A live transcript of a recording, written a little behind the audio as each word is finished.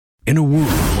In a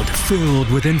world filled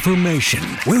with information,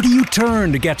 where do you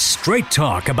turn to get straight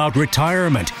talk about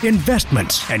retirement,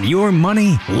 investments, and your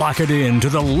money? Lock it in to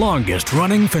the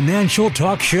longest-running financial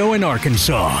talk show in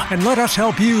Arkansas, and let us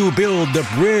help you build the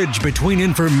bridge between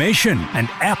information and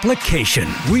application.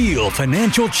 Real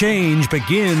financial change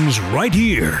begins right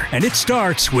here, and it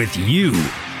starts with you.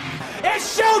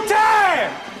 It's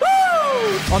showtime! Woo!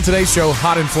 On today's show,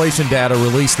 hot inflation data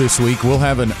released this week. We'll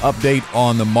have an update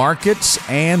on the markets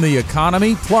and the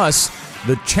economy, plus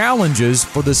the challenges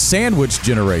for the sandwich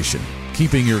generation,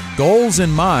 keeping your goals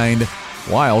in mind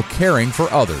while caring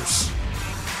for others.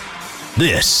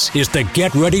 This is the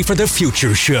Get Ready for the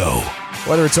Future show.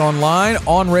 Whether it's online,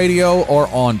 on radio, or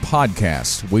on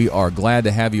podcast, we are glad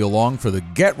to have you along for the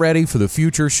Get Ready for the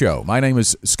Future show. My name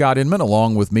is Scott Inman,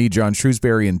 along with me, John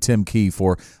Shrewsbury, and Tim Key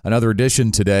for another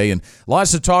edition today. And lots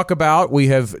to talk about. We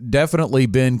have definitely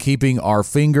been keeping our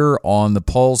finger on the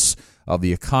pulse of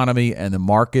the economy and the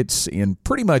markets in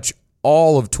pretty much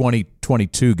all of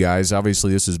 2022, guys.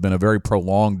 Obviously, this has been a very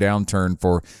prolonged downturn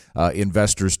for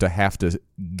investors to have to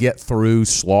get through,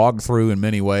 slog through in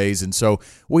many ways. And so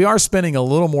we are spending a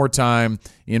little more time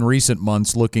in recent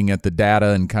months looking at the data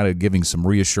and kind of giving some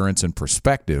reassurance and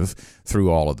perspective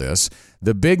through all of this.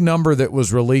 The big number that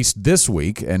was released this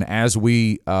week, and as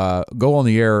we go on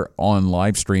the air on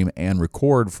live stream and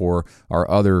record for our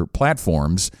other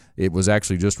platforms, it was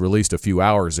actually just released a few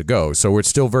hours ago. So it's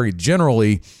still very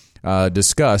generally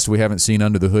discussed. We haven't seen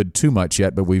under the hood too much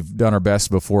yet, but we've done our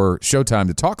best before showtime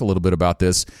to talk a little bit about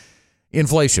this.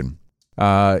 Inflation.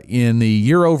 In the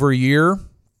year over year,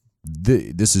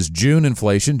 this is June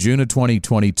inflation, June of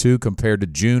 2022 compared to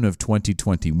June of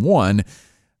 2021.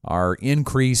 Our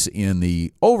increase in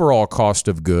the overall cost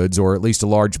of goods, or at least a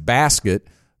large basket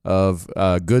of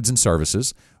goods and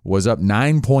services, was up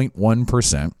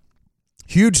 9.1%.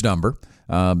 Huge number.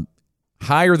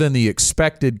 Higher than the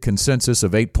expected consensus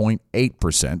of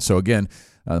 8.8%. So again,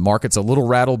 the market's a little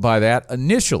rattled by that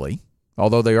initially,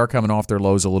 although they are coming off their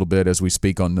lows a little bit as we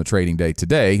speak on the trading day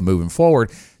today, moving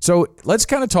forward. So let's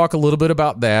kind of talk a little bit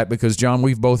about that because, John,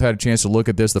 we've both had a chance to look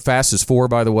at this. The Fastest Four,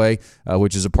 by the way,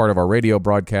 which is a part of our radio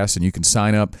broadcast, and you can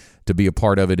sign up to be a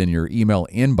part of it in your email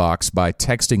inbox by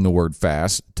texting the word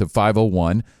FAST to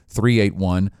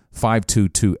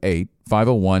 501-381-5228,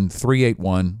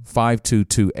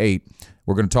 501-381-5228.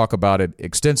 We're going to talk about it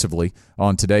extensively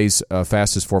on today's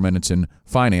Fastest 4 Minutes in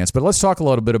Finance. But let's talk a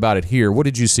little bit about it here. What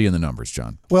did you see in the numbers,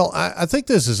 John? Well, I think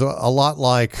this is a lot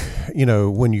like,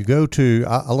 when you go to,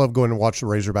 I love going to watch the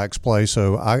Razorbacks play.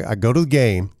 So I go to the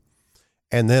game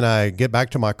and then I get back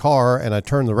to my car and I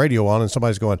turn the radio on and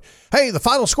somebody's going, hey, the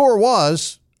final score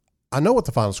was... I know what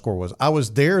the final score was. I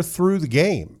was there through the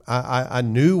game. I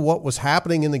knew what was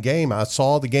happening in the game. I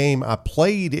saw the game. I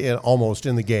played almost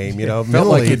in the game. Felt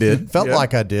like you did. Felt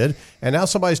like I did. And now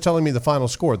somebody's telling me the final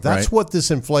score. That's right. What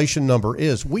this inflation number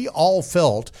is. We all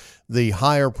felt the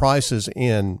higher prices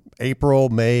in April,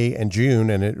 May, and June,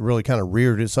 and it really kind of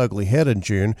reared its ugly head in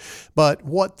June. But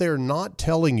what they're not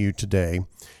telling you today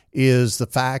is the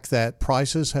fact that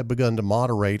prices have begun to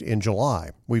moderate in July.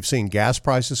 We've seen gas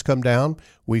prices come down.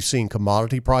 We've seen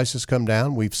commodity prices come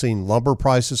down. We've seen lumber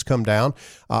prices come down.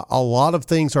 A lot of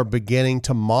things are beginning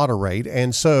to moderate.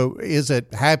 And so is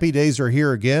it happy days are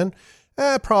here again?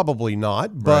 Probably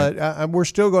not, but we're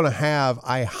still going to have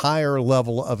a higher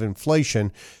level of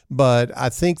inflation. But I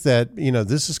think that,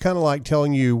 this is kind of like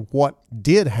telling you what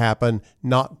did happen,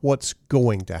 not what's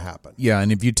going to happen. Yeah,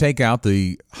 and if you take out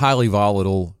the highly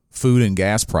volatile food and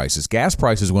gas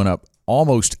prices went up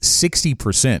almost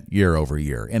 60% year over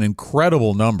year, an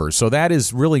incredible number. So that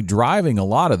is really driving a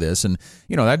lot of this. And,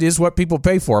 that is what people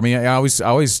pay for. I mean, I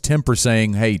always temper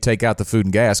saying, hey, take out the food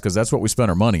and gas because that's what we spend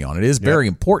our money on. It is very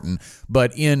important.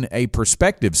 But in a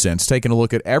perspective sense, taking a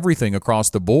look at everything across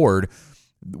the board,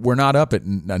 we're not up at a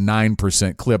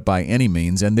 9% clip by any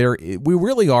means. And we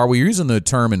really are. We're using the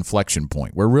term inflection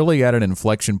point. We're really at an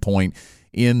inflection point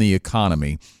in the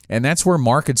economy. And that's where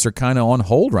markets are kind of on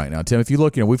hold right now. Tim, if you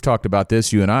look, we've talked about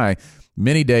this, you and I,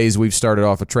 many days we've started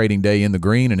off a trading day in the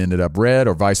green and ended up red,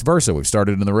 or vice versa. We've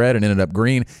started in the red and ended up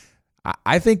green.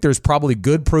 I think there's probably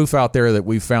good proof out there that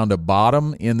we've found a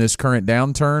bottom in this current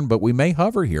downturn, but we may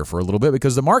hover here for a little bit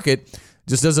because the market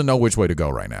just doesn't know which way to go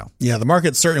right now. Yeah, the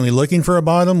market's certainly looking for a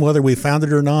bottom. Whether we found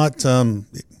it or not,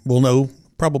 we'll know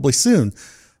probably soon.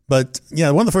 But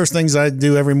yeah, one of the first things I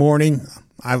do every morning,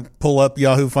 I pull up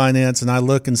Yahoo Finance and I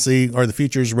look and see, are the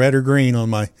futures red or green on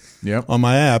my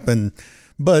app?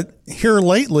 But here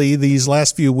lately, these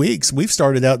last few weeks, we've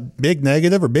started out big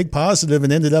negative or big positive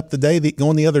and ended up the day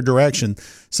going the other direction.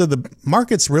 So the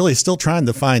market's really still trying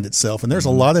to find itself. And there's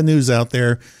a lot of news out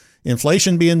there.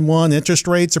 inflation being one, interest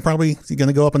rates are probably going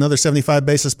to go up another 75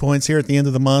 basis points here at the end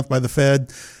of the month by the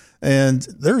Fed. And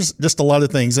there's just a lot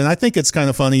of things. And I think it's kind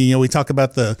of funny. We talk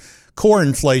about the core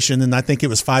inflation, and I think it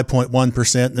was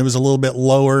 5.1%, and it was a little bit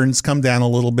lower, and it's come down a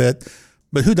little bit.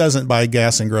 But who doesn't buy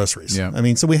gas and groceries? Yeah. I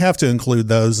mean, so we have to include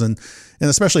those, and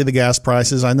especially the gas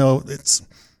prices. I know it's,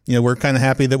 we're kind of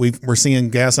happy that we're seeing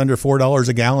gas under $4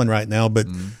 a gallon right now, but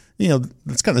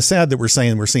it's kind of sad that we're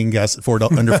seeing gas at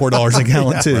under $4 a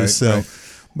gallon too. Right.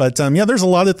 But there's a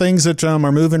lot of things that are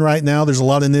moving right now. There's a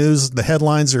lot of news. The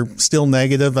headlines are still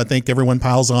negative. I think everyone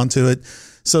piles onto it.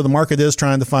 So the market is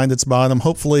trying to find its bottom.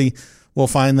 Hopefully, we'll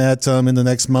find that in the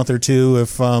next month or two,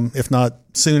 if not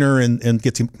sooner, and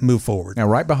get to move forward. Now,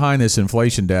 right behind this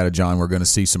inflation data, John, we're going to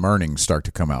see some earnings start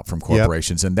to come out from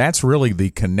corporations, and that's really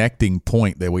the connecting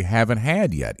point that we haven't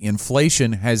had yet.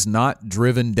 Inflation has not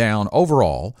driven down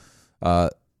overall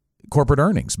corporate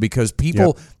earnings because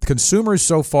consumers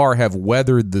so far have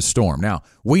weathered the storm. Now,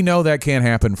 we know that can't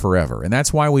happen forever, and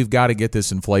that's why we've got to get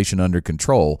this inflation under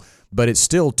control, but it's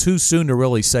still too soon to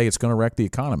really say it's going to wreck the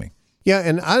economy. Yeah,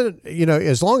 and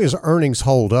as long as earnings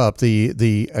hold up,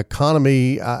 the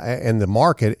economy and the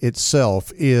market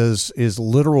itself is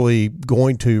literally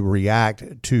going to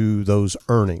react to those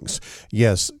earnings.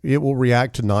 Yes, it will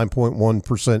react to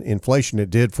 9.1% inflation.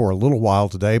 It did for a little while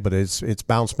today, but it's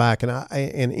bounced back,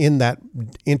 and in that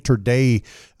intraday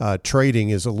trading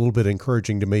is a little bit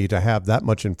encouraging to me to have that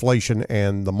much inflation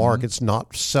and the market's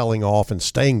not selling off and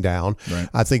staying down. Right.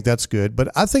 I think that's good, but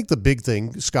I think the big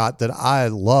thing, Scott, that I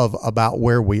love about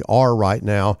where we are right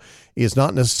now is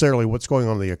not necessarily what's going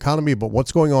on in the economy, but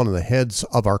what's going on in the heads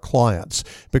of our clients.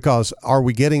 Because are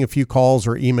we getting a few calls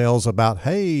or emails about,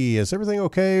 hey, is everything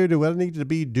okay? Do I need to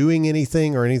be doing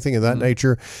anything or anything of that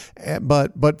nature?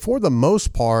 But for the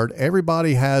most part,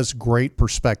 everybody has great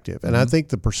perspective. And I think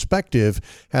the perspective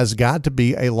has got to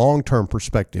be a long-term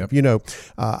perspective. Yep.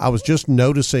 I was just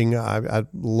noticing, I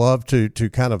love to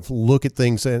kind of look at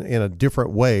things in a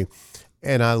different way.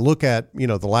 And I look at,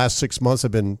 the last 6 months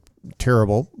have been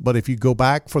terrible. But if you go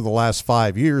back for the last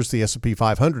 5 years, the S&P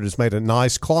 500 has made a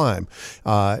nice climb.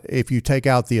 If you take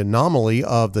out the anomaly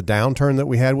of the downturn that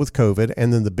we had with COVID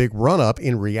and then the big run-up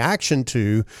in reaction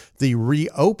to the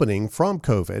reopening from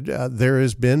COVID, there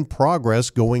has been progress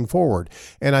going forward.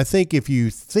 And I think if you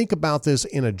think about this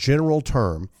in a general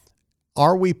term,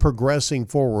 are we progressing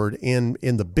forward in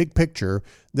the big picture?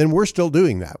 Then we're still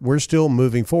doing that. We're still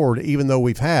moving forward, even though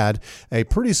we've had a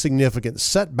pretty significant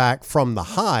setback from the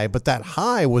high, but that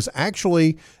high was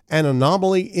actually an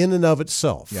anomaly in and of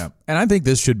itself. Yeah. And I think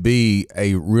this should be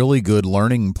a really good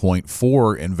learning point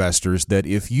for investors that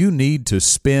if you need to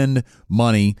spend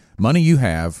money you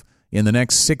have in the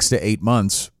next 6 to 8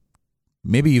 months,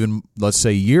 maybe even, let's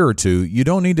say, a year or two, you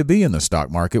don't need to be in the stock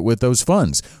market with those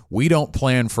funds. We don't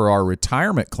plan for our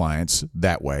retirement clients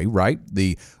that way, right?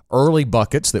 The early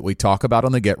buckets that we talk about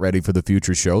on the Get Ready for the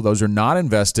Future show, those are not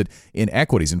invested in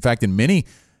equities. In fact, in many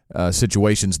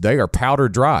situations, they are powder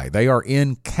dry. They are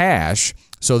in cash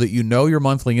so that your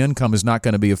monthly income is not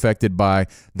going to be affected by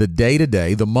the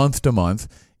day-to-day, the month-to-month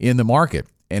in the market.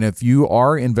 And if you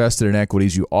are invested in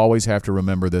equities, you always have to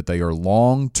remember that they are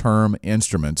long-term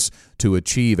instruments to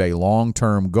achieve a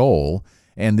long-term goal.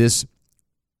 And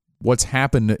what's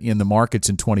happened in the markets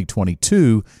in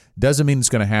 2022 doesn't mean it's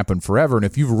going to happen forever. And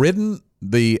if you've ridden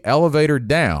the elevator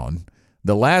down,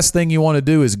 the last thing you want to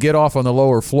do is get off on the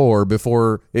lower floor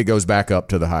before it goes back up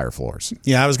to the higher floors.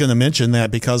 Yeah, I was going to mention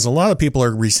that because a lot of people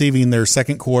are receiving their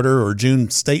second quarter or June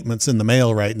statements in the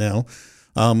mail right now.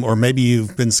 Or maybe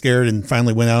you've been scared and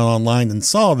finally went out online and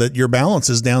saw that your balance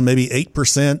is down maybe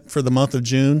 8% for the month of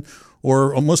June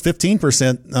or almost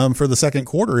 15% for the second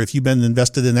quarter if you've been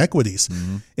invested in equities.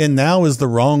 Mm-hmm. And now is the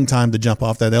wrong time to jump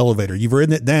off that elevator. You've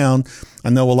ridden it down.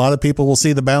 I know a lot of people will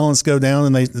see the balance go down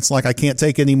and it's like, I can't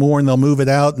take any more, and they'll move it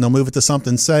out and they'll move it to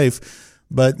something safe.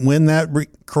 But when that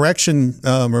correction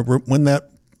or when that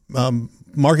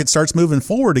market starts moving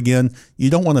forward again, you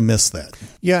don't want to miss that.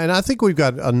 Yeah, and I think we've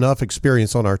got enough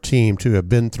experience on our team to have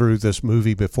been through this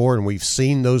movie before, and we've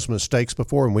seen those mistakes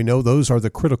before, and we know those are the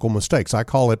critical mistakes. I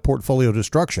call it portfolio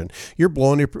destruction. You're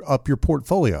blowing up your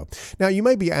portfolio. Now, you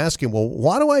may be asking, well,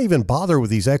 why do I even bother with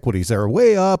these equities? They're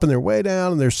way up and they're way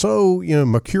down, and they're so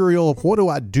mercurial. What do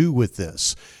I do with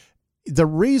this? The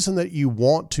reason that you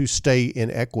want to stay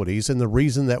in equities and the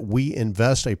reason that we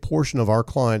invest a portion of our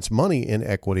clients' money in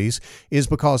equities is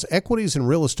because equities and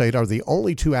real estate are the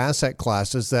only two asset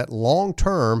classes that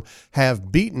long-term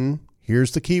have beaten,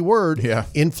 here's the key word,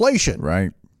 inflation.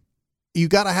 Right. you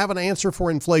got to have an answer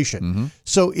for inflation.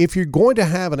 So if you're going to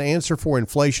have an answer for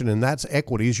inflation, and that's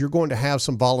equities, you're going to have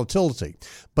some volatility.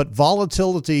 But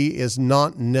volatility is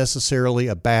not necessarily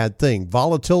a bad thing.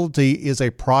 Volatility is a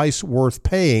price worth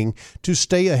paying to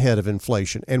stay ahead of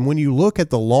inflation. And when you look at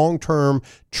the long-term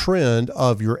trend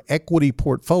of your equity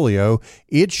portfolio,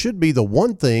 it should be the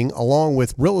one thing, along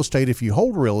with real estate, if you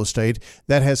hold real estate,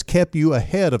 that has kept you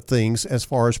ahead of things as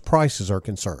far as prices are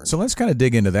concerned. So let's kind of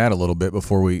dig into that a little bit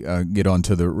before we get on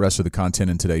to the rest of the content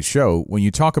in today's show. When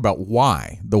you talk about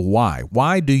why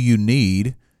do you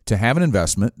need to have an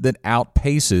investment that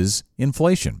outpaces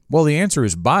inflation? Well, the answer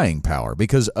is buying power,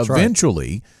 because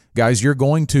eventually, guys, you're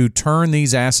going to turn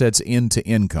these assets into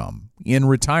income in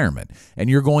retirement. And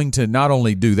you're going to not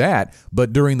only do that,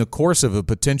 but during the course of a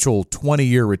potential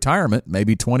 20-year retirement,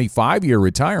 maybe 25-year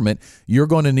retirement, you're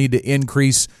going to need to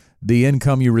increase the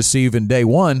income you receive in day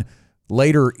one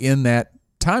later in that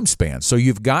time span. So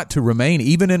you've got to remain,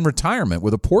 even in retirement,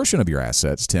 with a portion of your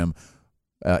assets, Tim,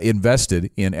 invested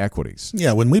in equities.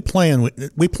 Yeah, when we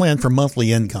plan for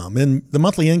monthly income. And the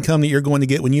monthly income that you're going to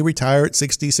get when you retire at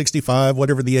 60, 65,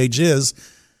 whatever the age is,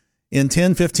 in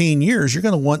 10, 15 years, you're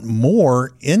going to want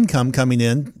more income coming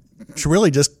in to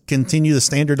really just continue the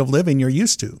standard of living you're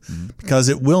used to, because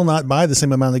it will not buy the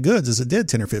same amount of goods as it did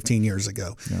 10 or 15 years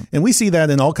ago. Yeah. And we see that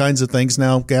in all kinds of things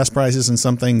now. Gas prices and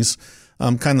some things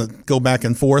kind of go back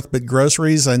and forth, but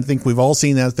groceries, I think we've all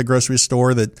seen that at the grocery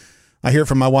store. That I hear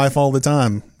from my wife all the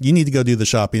time. You need to go do the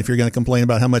shopping if you're going to complain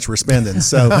about how much we're spending.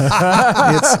 So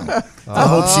I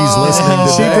hope she's listening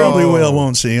today. She probably will,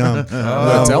 won't she?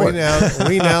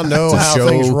 We now know how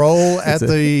things roll at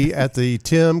the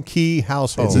Tim Key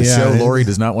household. It's a show Lori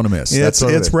does not want to miss.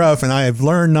 It's rough, and I have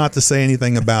learned not to say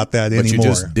anything about that anymore. But you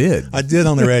just did. I did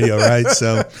on the radio, right?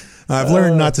 So I've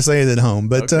learned not to say it at home.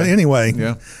 But anyway.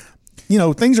 Yeah. You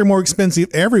know, things are more expensive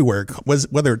everywhere,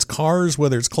 whether it's cars,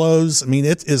 whether it's clothes. I mean,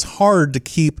 it is hard to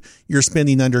keep your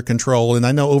spending under control. And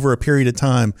I know over a period of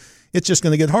time, it's just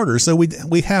going to get harder. So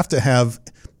we have to have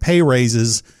pay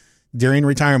raises during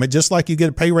retirement, just like you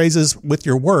get pay raises with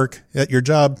your work at your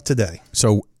job today.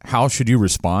 So how should you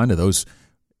respond to those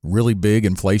really big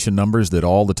inflation numbers that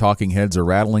all the talking heads are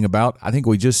rattling about? I think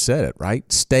we just said it, right?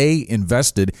 Stay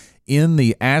invested in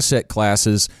the asset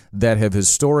classes that have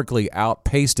historically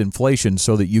outpaced inflation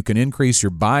so that you can increase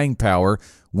your buying power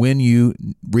when you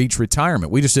reach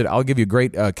retirement. We just did. I'll give you a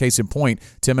great case in point.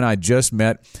 Tim and I just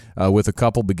met with a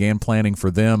couple, began planning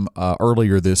for them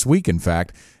earlier this week, in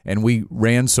fact, and we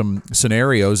ran some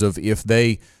scenarios of if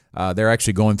they're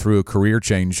actually going through a career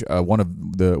change. One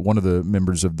of the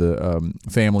members of the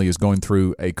family is going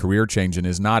through a career change and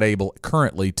is not able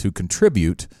currently to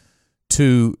contribute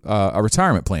to a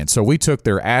retirement plan. So we took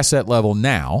their asset level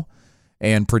now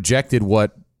and projected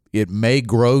what it may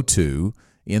grow to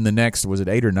in the next, was it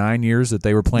 8 or 9 years that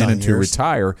they were planning to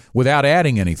retire without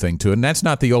adding anything to it. And that's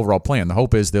not the overall plan. The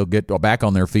hope is they'll get back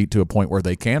on their feet to a point where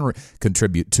they can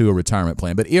contribute to a retirement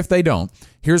plan. But if they don't,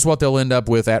 here's what they'll end up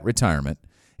with at retirement.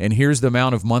 And here's the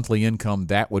amount of monthly income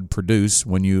that would produce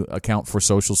when you account for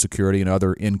Social Security and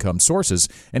other income sources.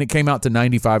 And it came out to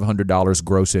 $9,500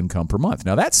 gross income per month.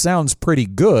 Now, that sounds pretty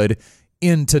good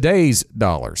in today's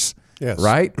dollars,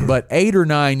 right? But 8 or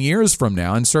 9 years from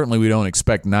now, and certainly we don't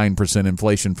expect 9%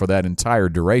 inflation for that entire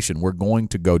duration. We're going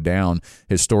to go down.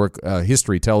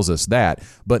 History tells us that.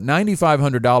 But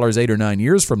 $9,500 8 or 9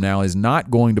 years from now is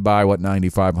not going to buy what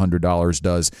 $9,500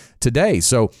 does today.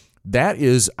 So that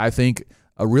is, I think,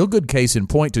 a real good case in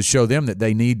point to show them that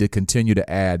they need to continue to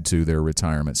add to their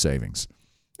retirement savings.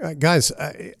 Guys,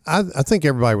 I think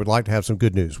everybody would like to have some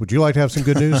good news. Would you like to have some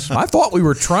good news? I thought we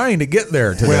were trying to get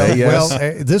there today. Well,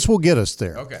 this will get us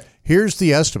there. Okay. Here's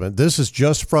the estimate. This is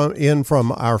just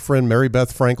from our friend Mary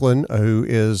Beth Franklin, who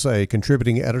is a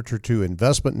contributing editor to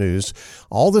Investment News.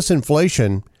 All this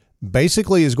inflation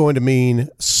basically is going to mean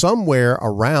somewhere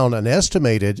around an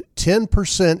estimated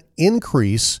 10%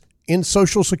 increase in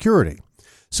Social Security.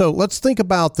 So let's think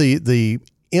about the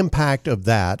impact of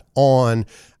that on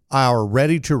our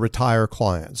ready-to-retire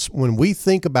clients. When we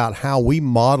think about how we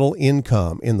model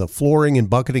income in the flooring and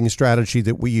bucketing strategy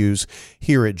that we use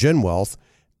here at GenWealth,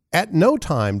 at no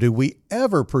time do we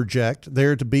ever project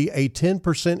there to be a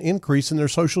 10% increase in their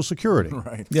Social Security.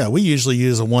 Right. Yeah, we usually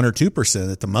use a 1 or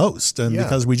 2% at the most, and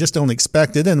because we just don't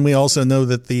expect it, and we also know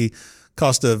that the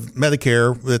cost of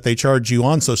Medicare that they charge you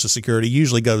on Social Security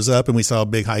usually goes up, and we saw a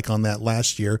big hike on that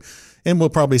last year, and we'll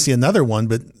probably see another one,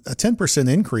 but a 10%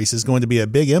 increase is going to be a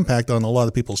big impact on a lot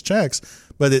of people's checks,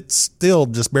 but it's still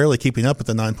just barely keeping up with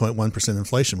the 9.1%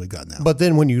 inflation we've got now. But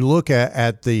then when you look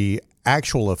at the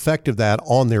actual effect of that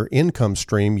on their income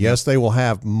stream, yes, they will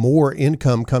have more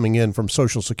income coming in from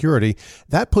Social Security.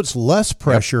 That puts less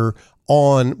pressure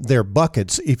on their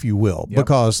buckets, if you will,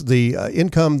 because the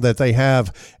income that they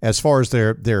have as far as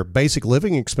their basic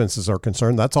living expenses are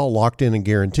concerned, that's all locked in and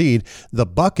guaranteed. The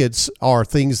buckets are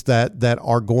things that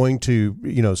are going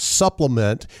to,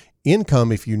 supplement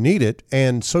income if you need it,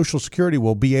 and Social Security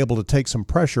will be able to take some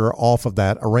pressure off of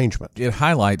that arrangement. It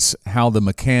highlights how the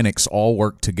mechanics all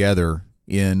work together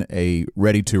in a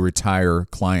ready-to-retire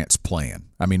client's plan.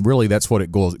 I mean, really, that's what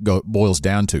it boils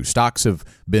down to. Stocks have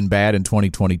been bad in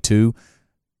 2022.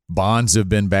 Bonds have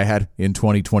been bad in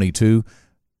 2022.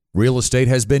 Real estate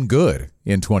has been good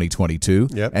in 2022.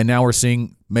 Yep. And now we're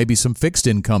seeing maybe some fixed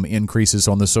income increases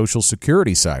on the Social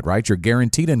Security side, right? Your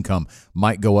guaranteed income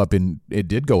might go up it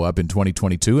did go up in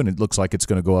 2022, and it looks like it's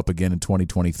going to go up again in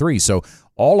 2023. So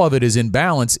all of it is in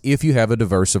balance if you have a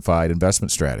diversified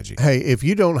investment strategy. Hey, if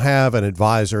you don't have an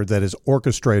advisor that is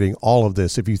orchestrating all of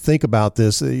this, if you think about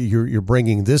this, you're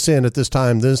bringing this in at this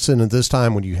time, this in at this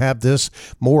time. When you have this,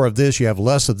 more of this, you have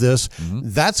less of this.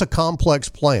 That's a complex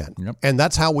plan. Yep. And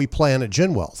that's how we plan at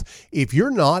GenWealth. If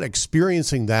you're not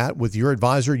experiencing that with your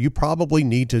advisor, you probably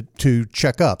need to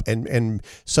check up and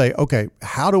say, okay,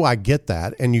 how do I get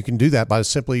that? And you can do that by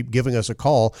simply giving us a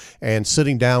call and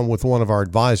sitting down with one of our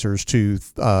advisors to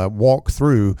walk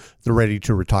through the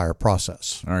ready-to-retire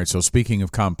process. All right, so speaking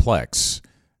of complex,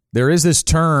 there is this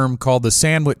term called the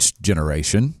sandwich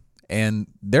generation, and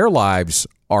their lives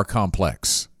are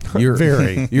complex.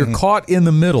 You're caught in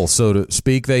the middle, so to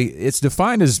speak. It's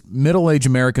defined as middle-aged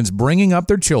Americans bringing up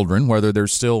their children, whether they're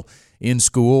still in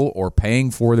school or paying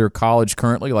for their college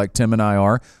currently, like Tim and I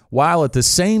are, while at the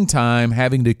same time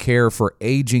having to care for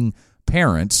aging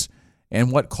parents, and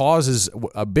what causes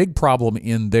a big problem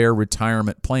in their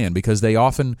retirement plan, because they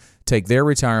often take their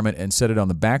retirement and set it on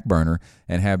the back burner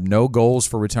and have no goals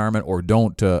for retirement, or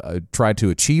don't try to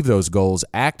achieve those goals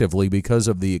actively because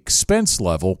of the expense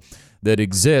level that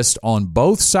exists on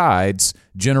both sides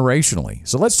generationally.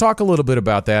 So let's talk a little bit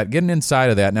about that, getting inside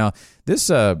of that. Now, this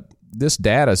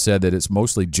data said that it's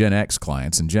mostly Gen X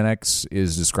clients, and Gen X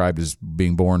is described as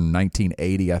being born in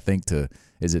 1980, I think, to,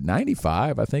 is it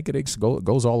 95? I think it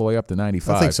goes all the way up to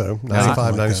 95. I think so,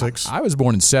 95, 96. I was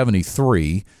born in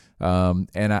 73,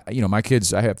 and my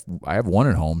kids, I have one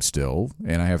at home still,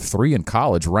 and I have 3 in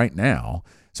college right now.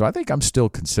 So I think I'm still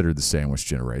considered the sandwich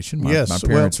generation. My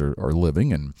parents are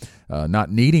living and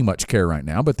not needing much care right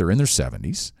now, but they're in their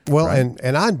 70s. Well, right?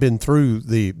 and I've been through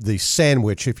the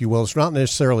sandwich, if you will. It's not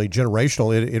necessarily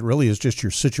generational. It really is just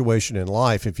your situation in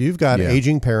life. If you've got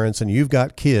aging parents and you've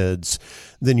got kids,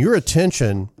 then your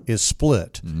attention is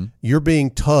split. Mm-hmm. You're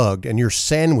being tugged, and you're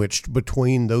sandwiched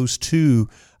between those two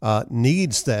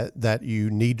needs that you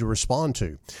need to respond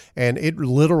to. And it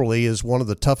literally is one of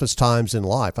the toughest times in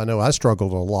life. I know I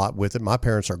struggled a lot with it. My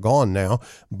parents are gone now,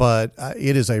 but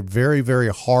it is a very, very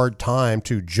hard time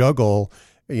to juggle,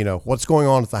 what's going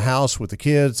on at the house with the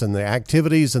kids and the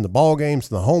activities and the ball games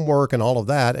and the homework and all of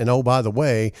that. And oh, by the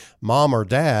way, mom or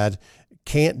dad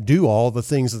can't do all the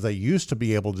things that they used to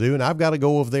be able to do, and I've got to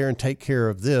go over there and take care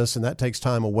of this, and that takes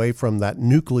time away from that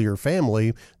nuclear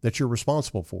family that you're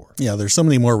responsible for. Yeah, there's so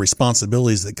many more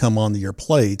responsibilities that come onto your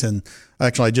plate, and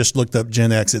actually I just looked up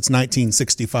Gen X. It's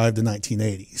 1965 to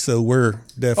 1980, so we're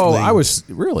definitely... Oh, I was...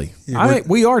 Really?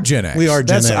 We are Gen X. We are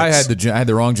Gen X. I had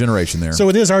the wrong generation there. So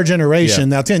it is our generation.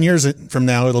 Yeah. Now, 10 years from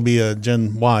now, it'll be a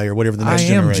Gen Y or whatever the next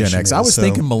generation is. I am Gen X. I was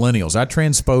thinking millennials. I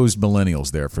transposed millennials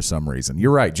there for some reason.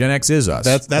 You're right. Gen X is us.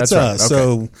 That's us. Right.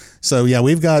 Okay. So yeah,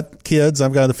 we've got kids.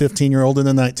 I've got a 15-year-old and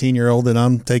a 19-year-old that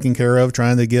I'm taking care of,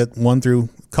 trying to get one through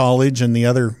college and the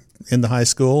other into high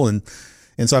school. And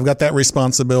so I've got that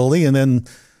responsibility. And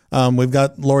then we've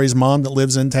got Lori's mom that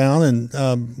lives in town,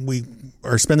 and we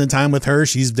are spending time with her.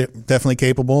 She's definitely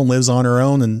capable and lives on her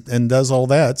own and does all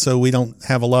that. So we don't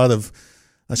have a lot of,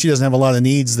 she doesn't have a lot of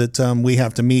needs that we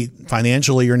have to meet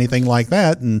financially or anything like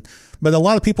that. But a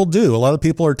lot of people do. A lot of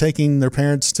people are taking their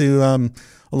parents to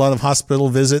a lot of hospital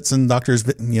visits and doctors,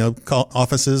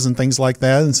 offices and things like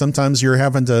that. And sometimes you're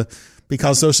having to,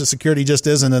 because Social Security just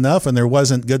isn't enough and there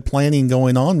wasn't good planning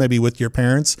going on maybe with your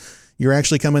parents, you're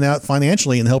actually coming out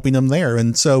financially and helping them there.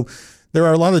 And so there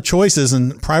are a lot of choices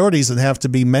and priorities that have to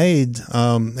be made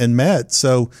and met.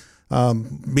 So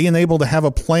being able to have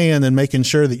a plan and making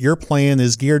sure that your plan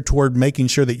is geared toward making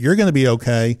sure that you're going to be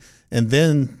okay, and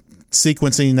then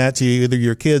sequencing that to either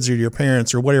your kids or your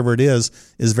parents or whatever it is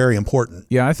very important.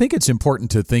 Yeah, I think it's important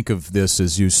to think of this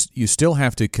as you still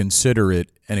have to consider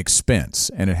it an expense,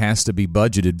 and it has to be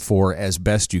budgeted for as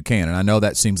best you can. And I know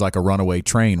that seems like a runaway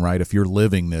train, right? If you're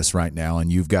living this right now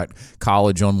and you've got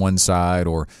college on one side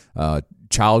or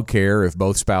child care if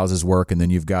both spouses work, and then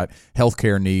you've got health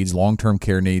care needs, long-term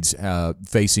care needs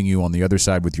facing you on the other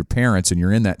side with your parents, and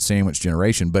you're in that sandwich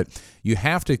generation. But you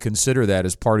have to consider that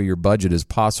as part of your budget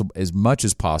as much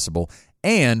as possible,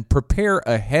 and prepare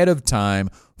ahead of time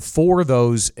for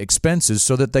those expenses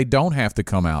so that they don't have to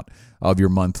come out of your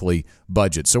monthly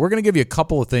budget. So we're going to give you a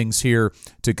couple of things here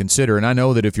to consider. And I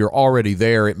know that if you're already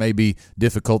there, it may be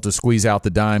difficult to squeeze out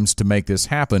the dimes to make this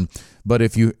happen. But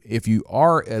if you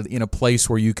are in a place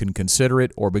where you can consider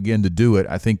it or begin to do it,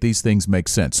 I think these things make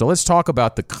sense. So let's talk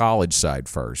about the college side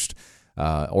first,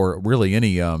 or really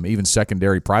any even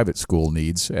secondary private school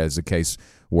needs, as the case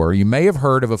were. You may have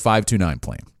heard of a 529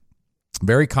 plan.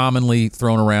 Very commonly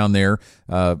thrown around there.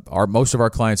 Most of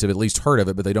our clients have at least heard of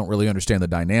it, but they don't really understand the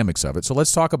dynamics of it. So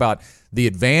let's talk about the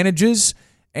advantages.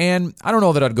 And I don't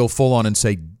know that I'd go full on and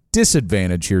say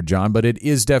disadvantage here, John, but it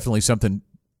is definitely something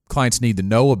clients need to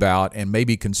know about and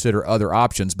maybe consider other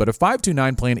options. But a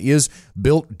 529 plan is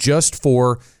built just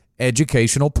for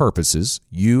educational purposes.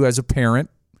 You as a parent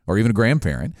or even a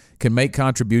grandparent can make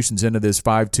contributions into this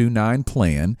 529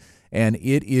 plan. And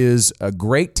it is a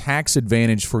great tax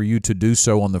advantage for you to do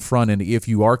so on the front end if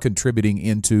you are contributing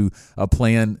into a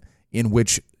plan in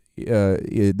which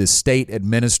the state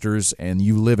administers and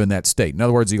you live in that state. In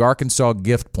other words, the Arkansas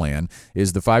Gift Plan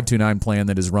is the 529 plan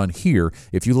that is run here.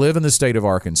 If you live in the state of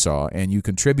Arkansas and you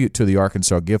contribute to the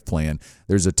Arkansas Gift Plan,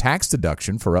 there's a tax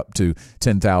deduction for up to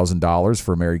 $10,000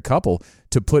 for a married couple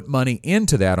to put money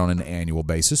into that on an annual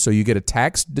basis. So you get a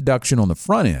tax deduction on the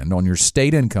front end on your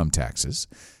state income taxes.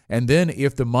 And then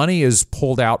if the money is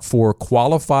pulled out for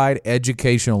qualified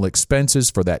educational expenses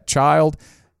for that child,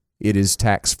 it is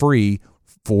tax-free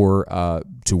for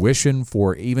tuition,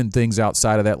 for even things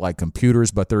outside of that like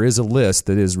computers. But there is a list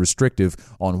that is restrictive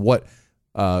on what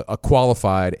a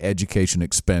qualified education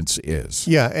expense is.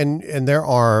 Yeah, and there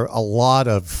are a lot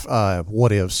of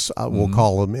what-ifs, we'll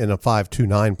call them, in a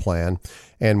 529 plan.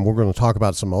 And we're going to talk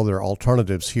about some other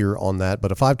alternatives here on that.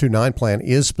 But a 529 plan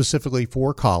is specifically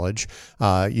for college.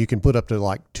 You can put up to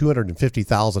like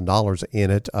 $250,000 in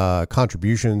it.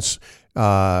 Contributions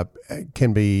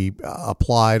can be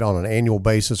applied on an annual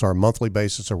basis or a monthly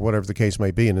basis or whatever the case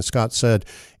may be. And as Scott said,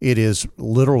 it is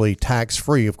literally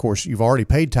tax-free. Of course, you've already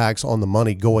paid tax on the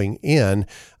money going in,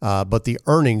 but the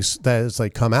earnings that as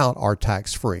they come out are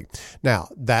tax-free. Now,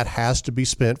 that has to be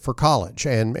spent for college,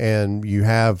 and you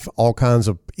have all kinds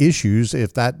of issues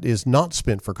if that is not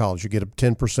spent for college. You get a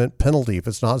 10% penalty if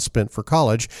it's not spent for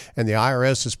college, and the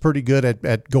IRS is pretty good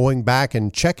at going back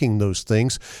and checking those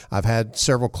things. I've had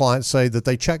several clients say that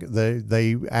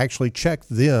they actually check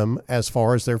them as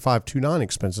far as their 529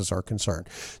 expenses are concerned.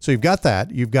 So you've got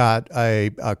that. You've got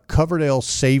a Coverdale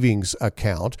savings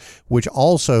account, which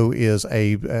also is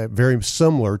a very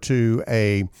similar to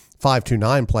a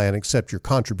 529 plan, except your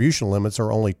contribution limits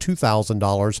are only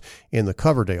 $2,000 in the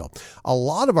Coverdale. A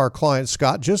lot of our clients,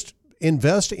 Scott, just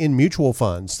invest in mutual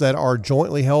funds that are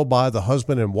jointly held by the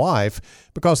husband and wife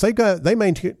because they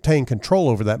maintain control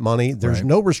over that money. There's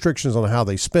no restrictions on how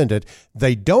they spend it.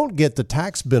 They don't get the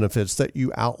tax benefits that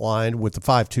you outlined with the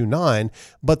 529,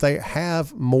 but they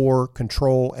have more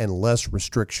control and less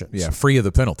restrictions. Yeah, free of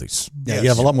the penalties. Yeah, yes. You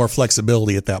have a lot more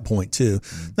flexibility at that point too.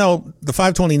 Now, the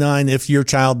 529, if your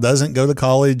child doesn't go to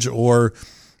college or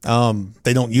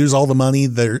they don't use all the money,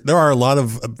 there are a lot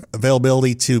of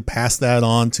availability to pass that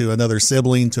on to another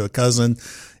sibling, to a cousin.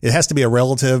 It has to be a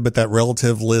relative, but that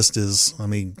relative list is,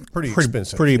 pretty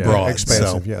expensive. Pretty broad.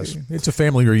 Expensive, yes. It's a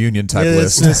family reunion type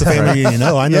list. It's a family reunion.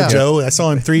 Oh, I know Joe. I saw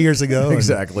him 3 years ago.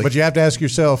 Exactly. But you have to ask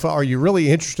yourself, are you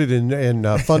really interested in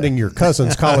funding your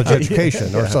cousin's college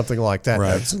education or something like that?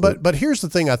 Right. But here's the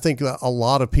thing I think a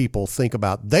lot of people think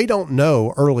about. They don't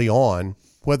know early on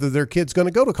whether their kid's going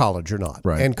to go to college or not.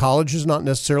 Right. And college is not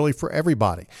necessarily for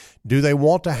everybody. Do they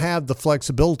want to have the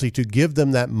flexibility to give them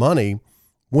that money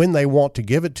when they want to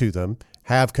give it to them,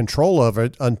 have control of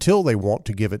it until they want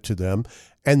to give it to them,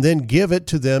 and then give it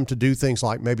to them to do things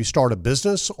like maybe start a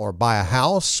business or buy a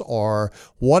house or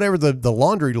whatever the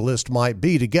laundry list might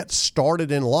be to get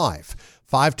started in life?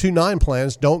 529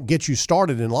 plans don't get you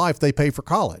started in life. They pay for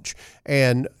college.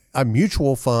 And a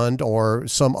mutual fund or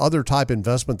some other type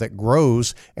investment that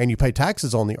grows and you pay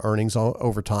taxes on the earnings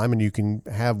over time, and you can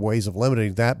have ways of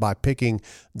limiting that by picking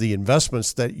the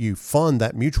investments that you fund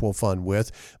that mutual fund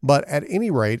with. But at any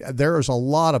rate, there is a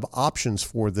lot of options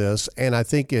for this, and I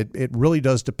think it really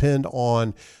does depend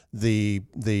on the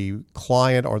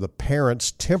client or the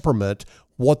parent's temperament,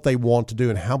 what they want to do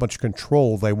and how much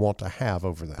control they want to have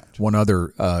over that. One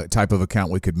other type of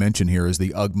account we could mention here is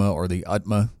the UGMA or the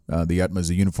UTMA. The UTMA is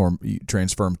the Uniform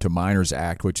Transfer to Minors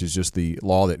Act, which is just the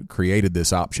law that created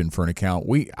this option for an account.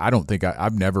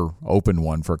 I've never opened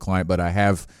one for a client, but I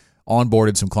have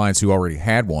onboarded some clients who already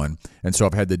had one, and so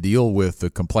I've had to deal with the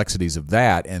complexities of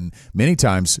that. And many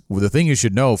times, the thing you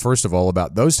should know, first of all,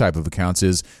 about those type of accounts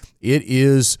is it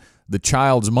is the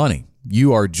child's money.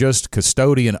 You are just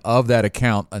custodian of that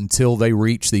account until they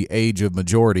reach the age of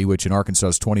majority, which in Arkansas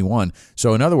is 21.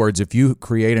 So in other words, if you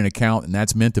create an account and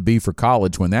that's meant to be for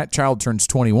college, when that child turns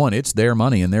 21, it's their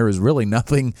money and there is really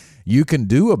nothing you can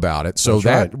do about it. So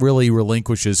that really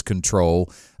relinquishes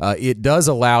control. It does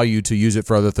allow you to use it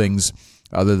for other things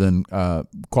other than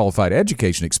qualified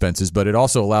education expenses, but it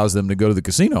also allows them to go to the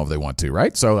casino if they want to,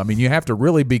 right? So, I mean, you have to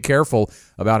really be careful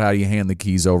about how you hand the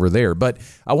keys over there. But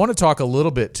I want to talk a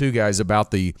little bit, too, guys,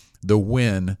 about the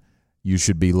win you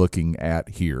should be looking at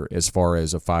here as far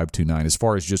as a 529, as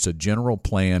far as just a general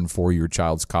plan for your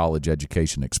child's college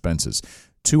education expenses.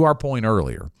 To our point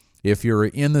earlier, if you're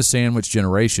in the sandwich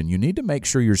generation, you need to make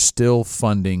sure you're still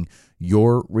funding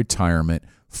your retirement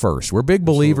first. We're big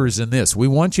believers in this. We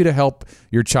want you to help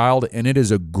your child, and it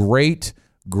is a great,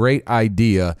 great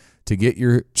idea to get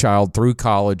your child through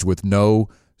college with no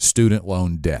student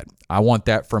loan debt. I want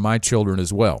that for my children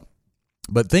as well.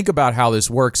 But think about how this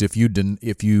works if you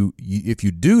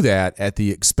do that at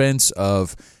the expense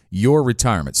of your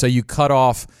retirement. Say you cut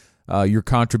off your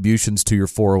contributions to your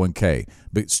 401k,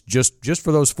 but just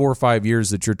for those 4 or 5 years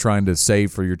that you're trying to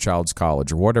save for your child's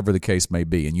college or whatever the case may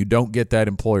be, and you don't get that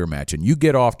employer match and you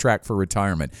get off track for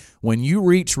retirement. When you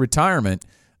reach retirement,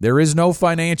 there is no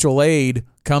financial aid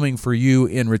coming for you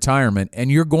in retirement,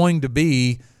 and you're going to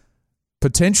be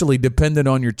potentially dependent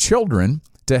on your children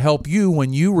to help you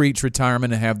when you reach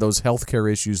retirement and have those health care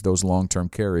issues, those long-term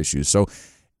care issues. So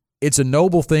it's a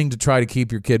noble thing to try to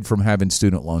keep your kid from having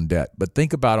student loan debt. But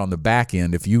think about on the back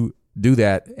end, if you do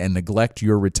that and neglect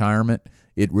your retirement,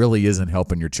 it really isn't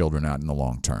helping your children out in the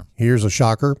long term. Here's a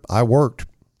shocker. I worked.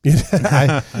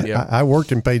 I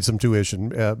worked and paid some tuition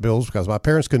bills because my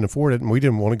parents couldn't afford it and we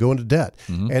didn't want to go into debt.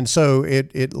 Mm-hmm. And so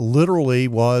it literally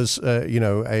was,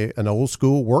 an old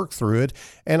school work through it.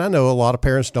 And I know a lot of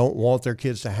parents don't want their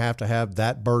kids to have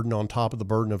that burden on top of the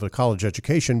burden of a college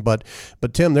education. But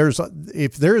Tim,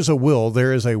 if there is a will,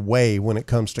 there is a way when it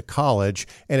comes to college,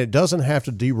 and it doesn't have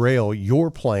to derail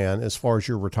your plan as far as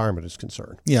your retirement is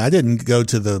concerned. Yeah, I didn't go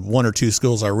to the 1 or 2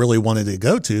 schools I really wanted to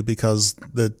go to because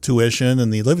the tuition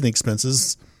and the living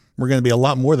expenses were going to be a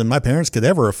lot more than my parents could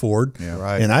ever afford. Yeah,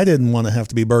 right. And I didn't want to have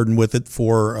to be burdened with it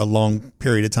for a long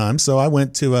period of time. So I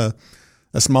went to a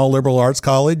small liberal arts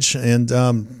college, and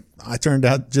I turned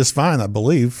out just fine, I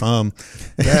believe.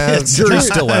 Jury's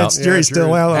still out. Jury's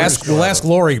still out. We'll ask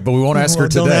Lori, but we won't ask her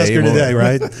today. Don't ask her today,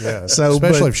 right? Yeah,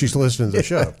 especially if she's listening to the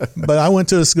show. But I went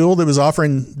to a school that was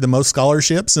offering the most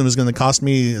scholarships and was going to cost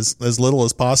me as little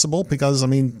as possible because, I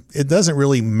mean, it doesn't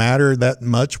really matter that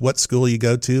much what school you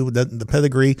go to. The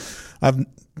pedigree, I've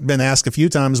been asked a few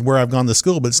times where I've gone to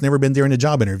school, but it's never been during a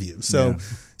job interview.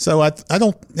 So I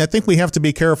think we have to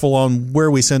be careful on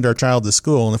where we send our child to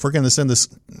school. And if we're going to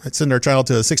send our child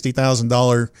to a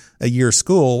 $60,000 a year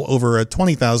school over a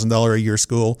 $20,000 a year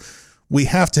school, we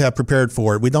have to have prepared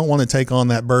for it. We don't want to take on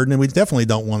that burden, and we definitely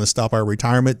don't want to stop our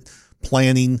retirement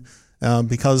planning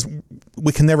because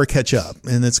we can never catch up.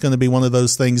 And it's going to be one of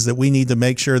those things that we need to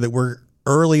make sure that we're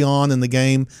early on in the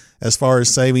game as far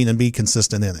as saving and be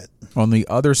consistent in it. On the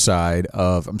other side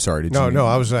of, I'm sorry, No,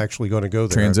 I was actually going to go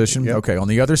there. Transition? Yep. Okay. On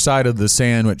the other side of the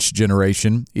sandwich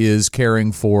generation is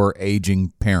caring for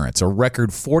aging parents. A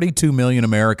record 42 million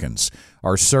Americans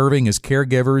are serving as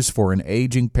caregivers for an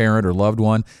aging parent or loved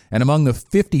one. And among the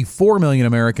 54 million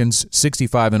Americans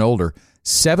 65 and older,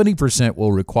 70%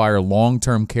 will require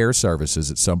long-term care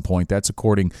services at some point. That's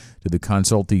according to the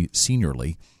Consulti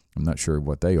Seniorly. I'm not sure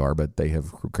what they are, but they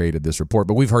have created this report.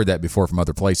 But we've heard that before from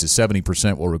other places.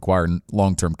 70% will require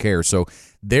long-term care. So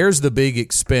there's the big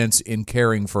expense in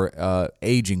caring for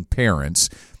aging parents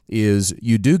is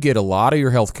you do get a lot of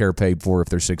your health care paid for if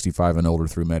they're 65 and older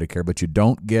through Medicare, but you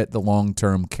don't get the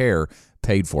long-term care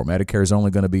paid for. Medicare is only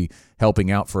going to be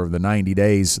helping out for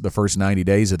the first 90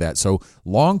 days of that. So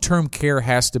long-term care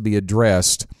has to be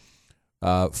addressed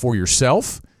for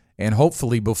yourself and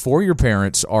hopefully before your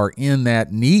parents are in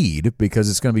that need, because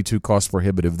it's going to be too cost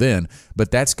prohibitive then.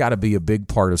 But that's got to be a big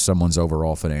part of someone's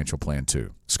overall financial plan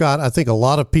too. Scott, I think a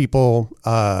lot of people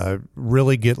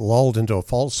really get lulled into a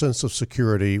false sense of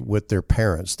security with their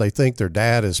parents. They think their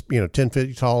dad is, 10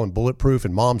 feet tall and bulletproof,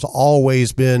 and mom's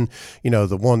always been,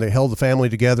 the one that held the family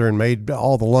together and made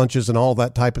all the lunches and all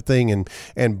that type of thing.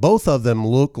 And both of them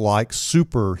look like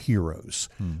superheroes,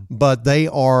 but they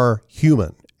are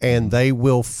human. And they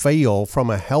will fail from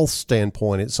a health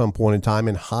standpoint at some point in time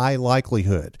in high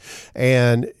likelihood.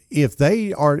 And if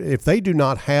they do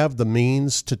not have the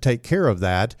means to take care of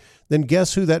that, then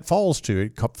guess who that falls to?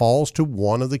 It falls to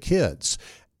one of the kids.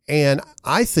 And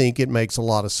I think it makes a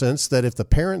lot of sense that if the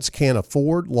parents can't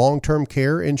afford long-term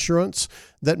care insurance,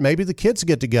 that maybe the kids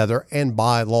get together and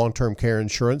buy long-term care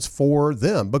insurance for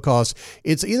them, because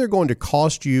it's either going to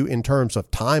cost you in terms of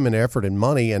time and effort and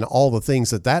money and all the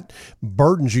things that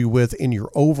burdens you with in your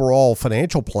overall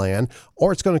financial plan,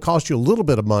 or it's going to cost you a little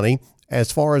bit of money as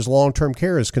far as long-term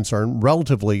care is concerned,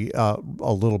 relatively a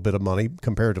little bit of money,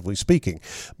 comparatively speaking.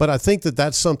 But I think that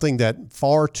that's something that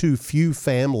far too few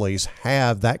families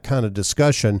have that kind of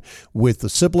discussion with the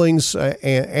siblings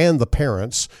and the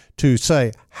parents to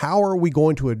say, how are we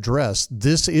going to address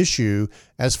this issue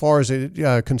as far as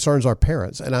it concerns our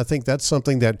parents? And I think that's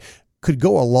something that could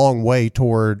go a long way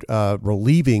toward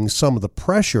relieving some of the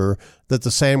pressure that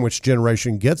the sandwich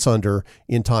generation gets under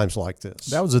in times like this.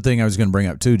 That was the thing I was going to bring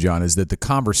up too, John, is that the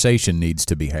conversation needs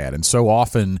to be had. And so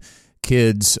often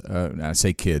kids, I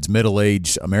say kids,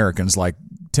 middle-aged Americans like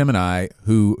Tim and I,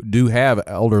 who do have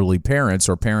elderly parents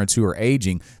or parents who are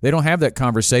aging, they don't have that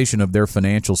conversation of their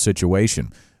financial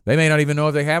situation. They may not even know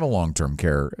if they have a long-term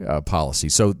care policy.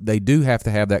 So they do have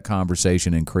to have that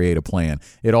conversation and create a plan.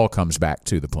 It all comes back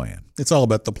to the plan. It's all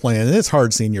about the plan. And it's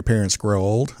hard seeing your parents grow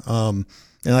old.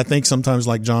 And I think sometimes,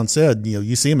 like John said,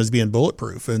 you see them as being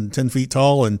bulletproof and 10 feet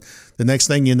tall. And the next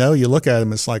thing you know, you look at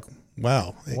them, it's like,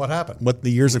 wow. What happened? What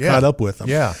the years have caught up with them.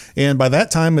 Yeah. And by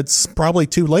that time, it's probably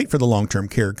too late for the long-term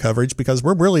care coverage, because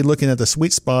we're really looking at the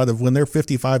sweet spot of when they're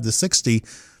 55 to 60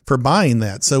 for buying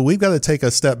that. So we've got to take a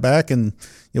step back, and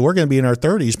we're going to be in our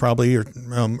 30s probably, or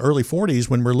early 40s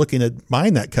when we're looking at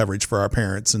buying that coverage for our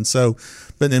parents. And so,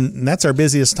 and that's our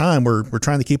busiest time. We're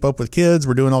trying to keep up with kids.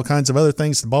 We're doing all kinds of other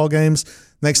things, the ball games.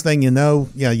 Next thing you know,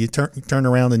 you turn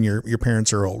around and your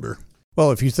parents are older.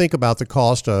 Well, if you think about the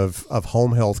cost of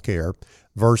home health care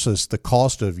versus the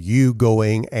cost of you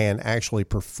going and actually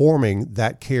performing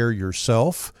that care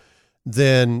yourself,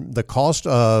 then the cost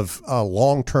of a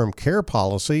long-term care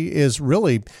policy is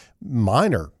really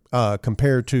minor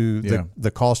compared to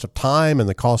the cost of time and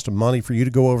the cost of money for you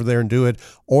to go over there and do it,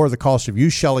 or the cost of you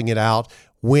shelling it out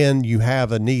when you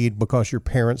have a need because your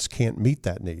parents can't meet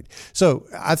that need. So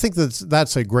I think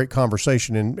that's a great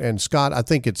conversation. And Scott, I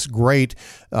think it's great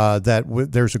that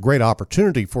there's a great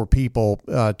opportunity for people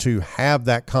to have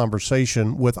that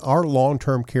conversation with our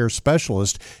long-term care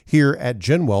specialist here at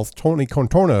GenWealth, Tony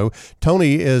Contorno.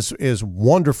 Tony is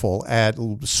wonderful at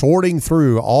sorting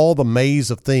through all the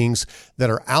maze of things that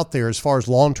are out there as far as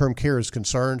long-term care is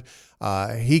concerned.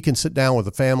 He can sit down with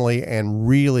the family and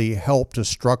really help to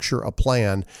structure a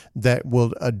plan that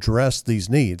will address these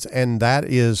needs. And that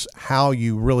is how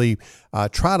you really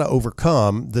try to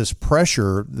overcome this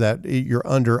pressure that you're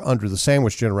under the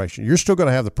sandwich generation. You're still going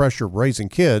to have the pressure of raising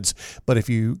kids, but if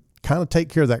you kind of take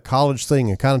care of that college thing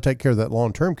and kind of take care of that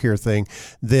long-term care thing,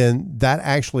 then that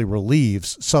actually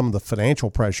relieves some of the financial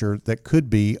pressure that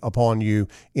could be upon you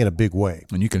in a big way.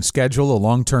 And you can schedule a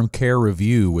long-term care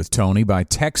review with Tony by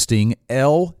texting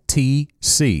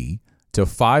LTC to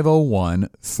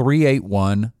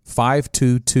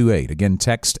 501-381-5228. Again,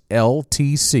 text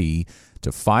LTC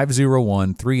to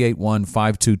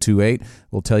 501-381-5228.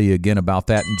 We'll tell you again about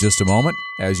that in just a moment.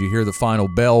 As you hear the final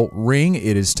bell ring,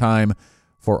 it is time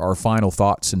for our final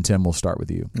thoughts, and Tim, we'll start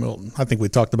with you. Well, I think we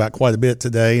talked about quite a bit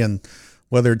today, and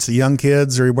whether it's the young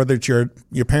kids or whether it's your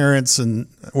parents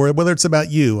or whether it's about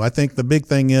you, I think the big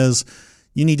thing is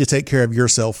you need to take care of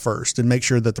yourself first and make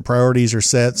sure that the priorities are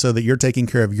set so that you're taking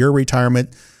care of your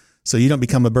retirement so you don't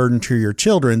become a burden to your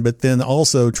children, but then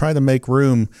also try to make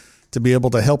room to be able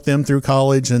to help them through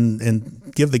college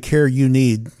and give the care you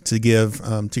need to give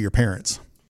to your parents.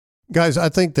 Guys, I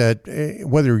think that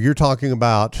whether you're talking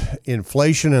about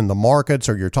inflation in the markets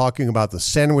or you're talking about the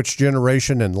sandwich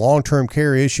generation and long-term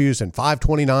care issues and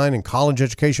 529 and college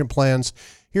education plans,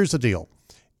 here's the deal.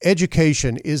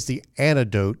 Education is the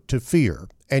antidote to fear.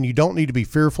 And you don't need to be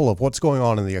fearful of what's going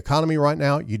on in the economy right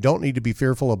now. You don't need to be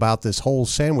fearful about this whole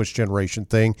sandwich generation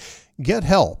thing. Get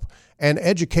help. And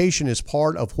education is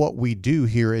part of what we do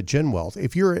here at Gen Wealth.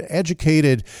 If you're an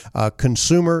educated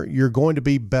consumer, you're going to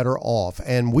be better off.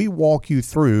 And we walk you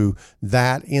through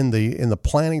that in the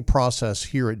planning process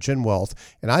here at Gen Wealth.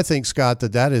 And I think, Scott,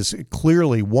 that is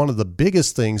clearly one of the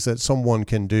biggest things that someone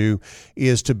can do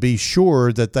is to be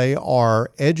sure that they are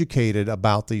educated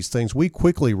about these things. We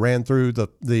quickly ran through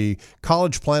the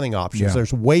college planning options. Yeah.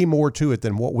 There's way more to it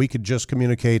than what we could just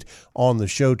communicate on the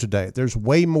show today. There's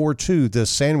way more to this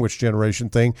sandwich generation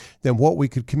thing than what we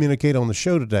could communicate on the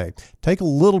show today. Take a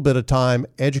little bit of time,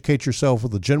 educate yourself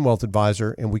with a Gen Wealth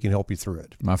advisor, and we can help you through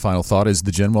it. My final thought is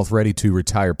the Gen Wealth Ready to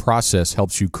Retire process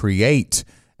helps you create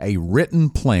a written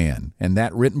plan, and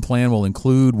that written plan will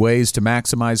include ways to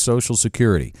maximize Social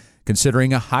Security,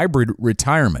 considering a hybrid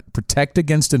retirement, protect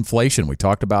against inflation. We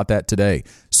talked about that today.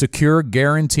 Secure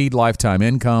guaranteed lifetime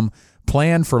income,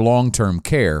 plan for long-term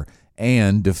care,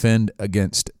 and defend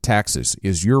against taxes.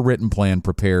 Is your written plan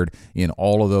prepared in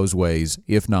all of those ways?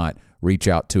 If not, reach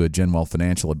out to a Gen Wealth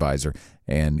financial advisor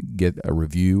and get a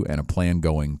review and a plan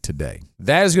going today.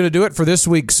 That is going to do it for this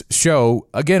week's show.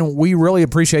 Again, we really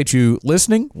appreciate you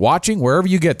listening, watching, wherever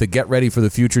you get the Get Ready for the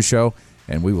Future show,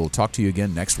 and we will talk to you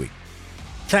again next week.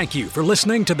 Thank you for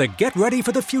listening to the Get Ready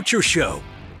for the Future show.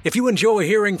 If you enjoy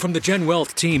hearing from the Gen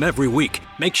Wealth team every week,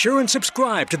 make sure and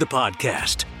subscribe to the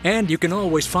podcast. And you can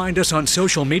always find us on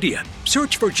social media.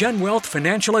 Search for Gen Wealth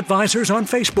Financial Advisors on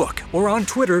Facebook or on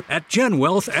Twitter at Gen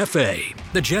Wealth FA.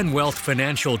 The Gen Wealth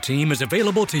Financial team is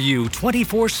available to you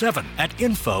 24/7 at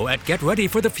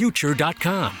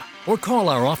info@getreadyforthefuture.com or call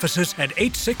our offices at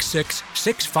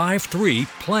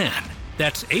 866-653-PLAN.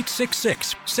 That's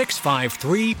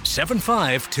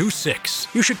 866-653-7526.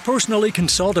 You should personally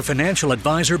consult a financial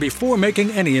advisor before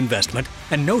making any investment,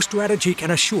 and no strategy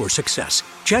can assure success.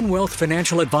 Gen Wealth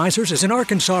Financial Advisors is an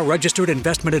Arkansas registered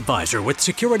investment advisor with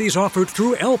securities offered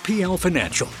through LPL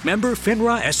Financial, member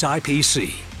FINRA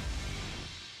SIPC.